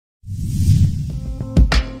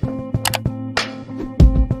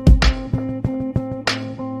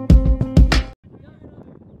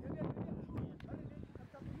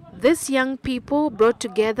These young people, brought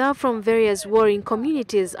together from various warring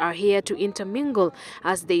communities, are here to intermingle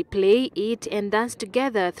as they play, eat and dance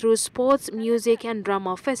together through sports, music and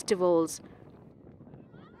drama festivals.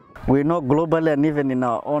 We know globally and even in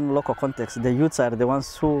our own local context, the youths are the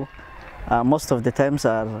ones who most of the times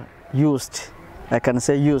are used. I can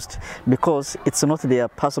say used because it's not their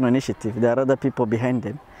personal initiative. There are other people behind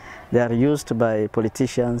them. They are used by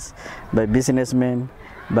politicians, by businessmen,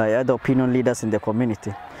 by other opinion leaders in the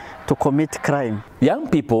community to commit crime. Young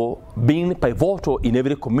people being pivotal in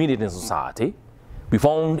every community and society, we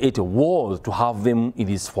found it worth to have them in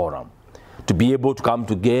this forum, to be able to come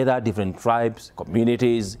together, different tribes,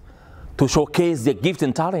 communities, to showcase their gifts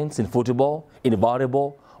and talents in football, in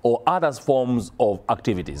volleyball, or other forms of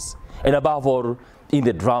activities, and above all, in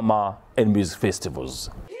the drama and music festivals.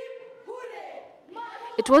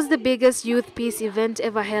 It was the biggest youth peace event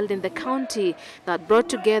ever held in the county that brought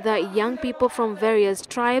together young people from various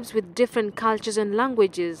tribes with different cultures and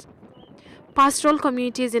languages. Pastoral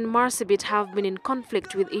communities in Marsabit have been in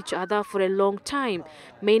conflict with each other for a long time,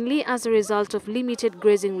 mainly as a result of limited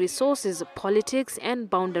grazing resources, politics and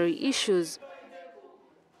boundary issues.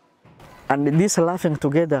 And this laughing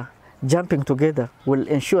together, jumping together will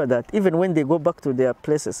ensure that even when they go back to their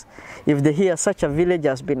places, if they hear such a village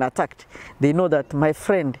has been attacked, they know that my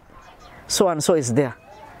friend so-and-so is there.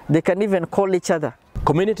 They can even call each other.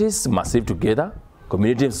 Communities must live together,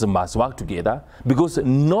 communities must work together, because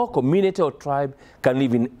no community or tribe can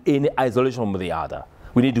live in any isolation from the other.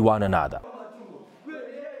 We need one another.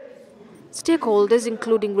 Stakeholders,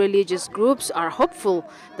 including religious groups, are hopeful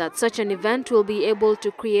that such an event will be able to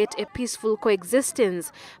create a peaceful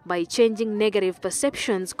coexistence by changing negative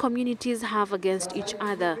perceptions communities have against each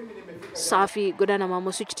other. Safi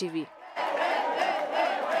Godanama, Switch TV.